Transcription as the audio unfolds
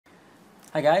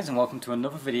Hi guys, and welcome to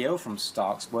another video from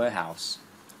Stark's Warehouse.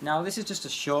 Now this is just a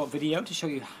short video to show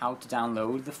you how to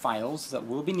download the files that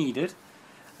will be needed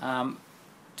to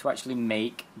actually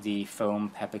make the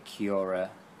foam Pepakura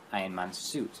Iron Man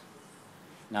suit.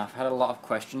 Now I've had a lot of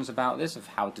questions about this, of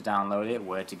how to download it,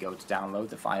 where to go to download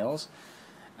the files,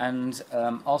 and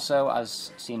also,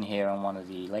 as seen here on one of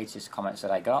the latest comments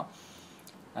that I got,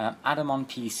 Adam on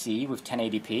PC with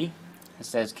 1080p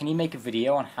says, can you make a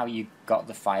video on how you got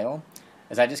the file,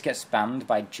 as I just get spammed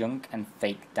by junk and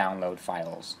fake download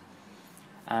files.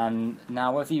 And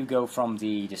now whether you go from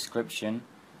the description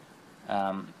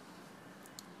in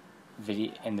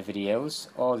the videos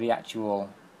or the actual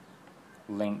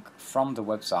link from the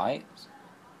website,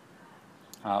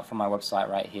 from my website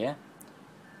right here,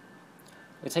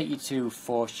 it'll take you to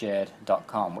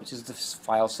forshared.com, which is the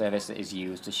file service that is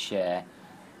used to share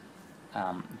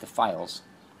the files.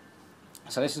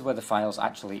 So this is where the files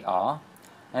actually are.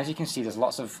 And as you can see, there's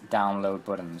lots of download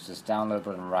buttons. There's download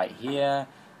button right here,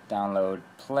 download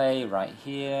play right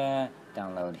here,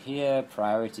 download here,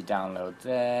 priority download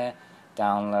there,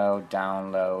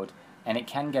 download, and it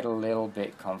can get a little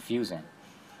bit confusing.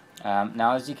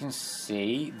 Now as you can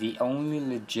see, the only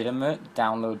legitimate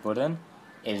download button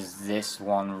is this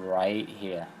one right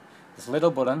here. This little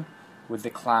button with the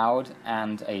cloud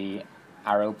and a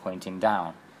arrow pointing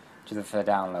down to the for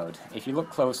download. If you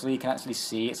look closely, you can actually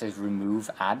see it says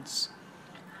remove ads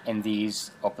in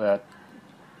these upper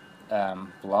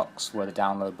blocks where the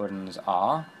download buttons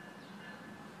are.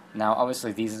 Now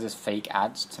obviously these are just fake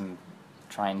ads to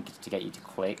try and get you to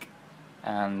click,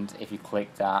 and if you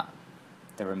click that,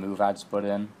 the remove ads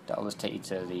button, that'll just take you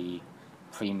to the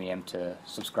premium, to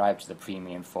subscribe to the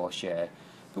premium for share,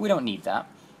 but we don't need that.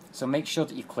 So make sure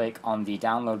that you click on the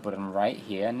download button right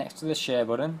here next to the share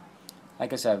button,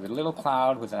 like I said, with a little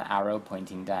cloud with an arrow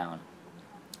pointing down.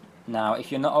 Now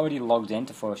if you're not already logged in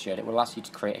to forshared, it will ask you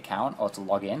to create an account or to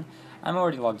log in. I'm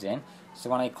already logged in,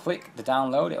 so when I click the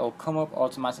download, it will come up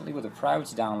automatically with a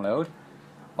priority download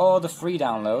or the free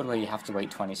download where you have to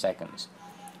wait 20 seconds.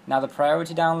 Now the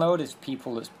priority download is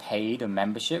people that's paid a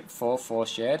membership for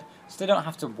forshared, so they don't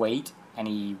have to wait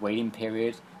any waiting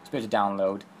period to be able to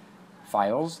download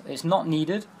files. It's not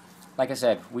needed. Like I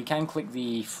said, we can click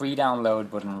the free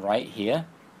download button right here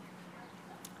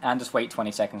and just wait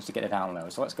 20 seconds to get a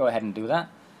download. So let's go ahead and do that.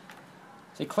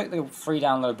 So you click the free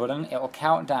download button, it will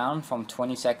count down from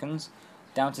 20 seconds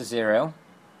down to 0,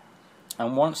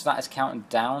 and once that is counted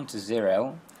down to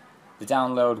 0, the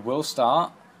download will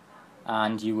start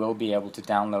and you will be able to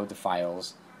download the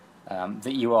files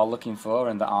that you are looking for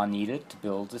and that are needed to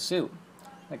build the suit.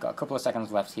 I've got a couple of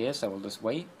seconds left here, so we'll just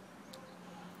wait.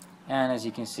 And as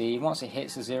you can see, once it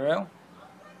hits a 0,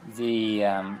 the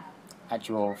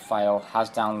actual file has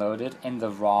downloaded in the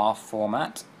raw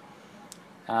format.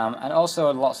 And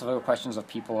also lots of other questions of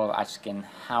people are asking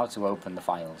how to open the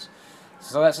files.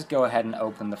 So let's just go ahead and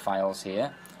open the files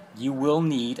here. You will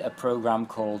need a program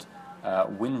called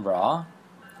WinRAR.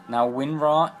 Now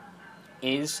WinRAR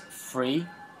is free,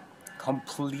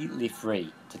 completely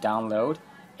free to download.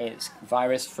 It's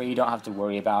virus free, you don't have to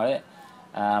worry about it.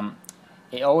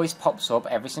 It always pops up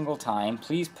every single time.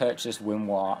 Please purchase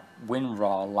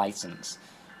WinRAR license.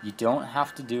 You don't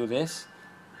have to do this.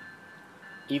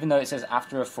 Even though it says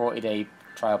after a 40-day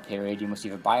trial period, you must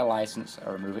either buy a license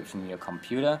or remove it from your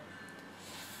computer.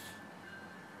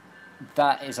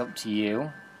 That is up to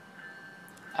you.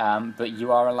 But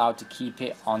you are allowed to keep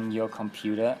it on your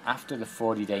computer after the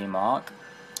 40-day mark.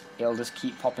 It'll just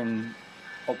keep popping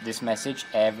up this message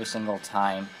every single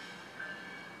time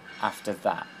after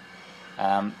that.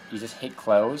 You just hit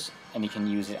close and you can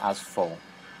use it as full.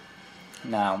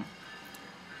 Now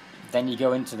then you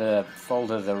go into the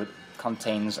folder that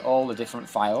contains all the different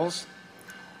files,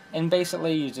 and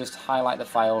basically you just highlight the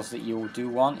files that you do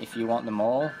want. If you want them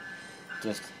all,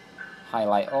 just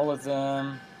highlight all of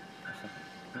them.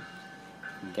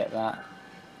 You get that.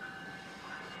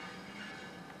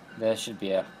 There should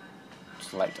be a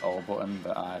select all button,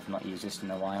 but I've not used this in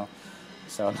a while,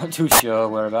 so I'm not too sure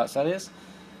whereabouts that is.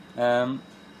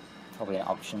 Probably an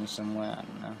option somewhere, I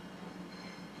don't know.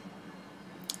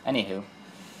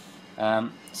 Anywho,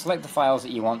 select the files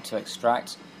that you want to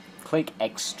extract, click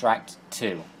extract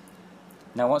to.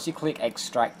 Now once you click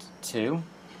extract to,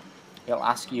 it'll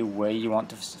ask you where you want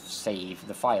to save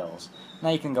the files. Now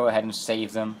you can go ahead and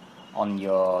save them on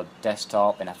your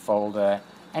desktop, in a folder,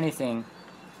 anything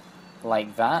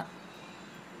like that.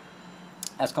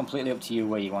 That's completely up to you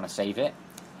where you want to save it.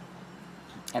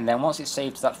 And then once it's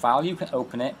saved to that file, you can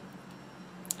open it,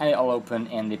 and it'll open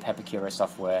in the Pepakura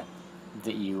software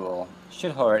that you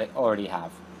should already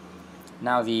have.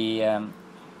 Now the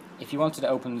if you wanted to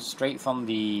open straight from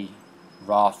the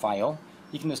RAW file,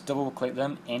 you can just double click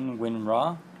them in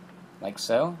WinRAR, like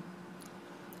so,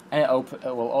 and it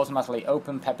will automatically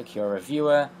open Pepakura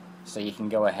Viewer, so you can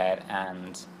go ahead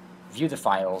and view the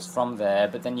files from there,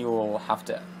 but then you will have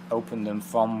to open them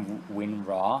from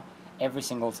WinRAR every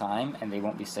single time, and they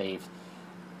won't be saved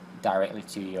directly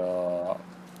to your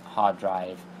hard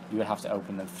drive. You would have to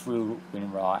open them through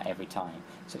WinRAR every time.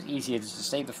 So it's easier just to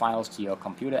save the files to your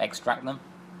computer, extract them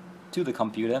to the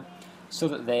computer, so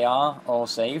that they are all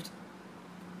saved,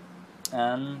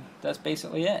 and that's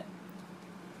basically it.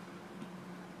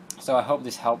 So I hope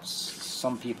this helps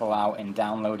some people out in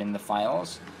downloading the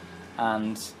files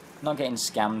and not getting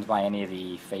scammed by any of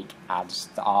the fake ads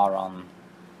that are on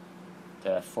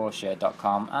the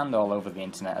forshare.com and all over the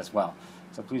internet as well.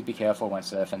 So please be careful when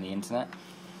surfing the internet.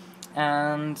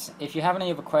 And if you have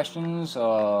any other questions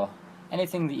or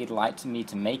anything that you'd like me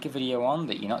to make a video on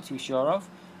that you're not too sure of,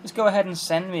 just go ahead and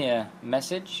send me a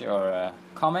message or a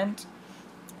comment,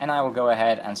 and I will go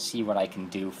ahead and see what I can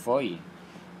do for you.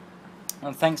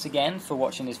 And thanks again for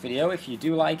watching this video. If you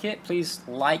do like it, please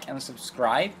like and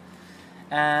subscribe,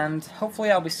 and hopefully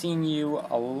I'll be seeing you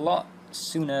a lot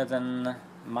sooner than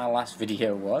my last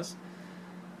video was.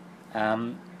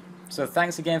 So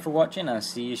thanks again for watching, and I'll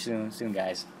see you soon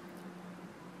guys.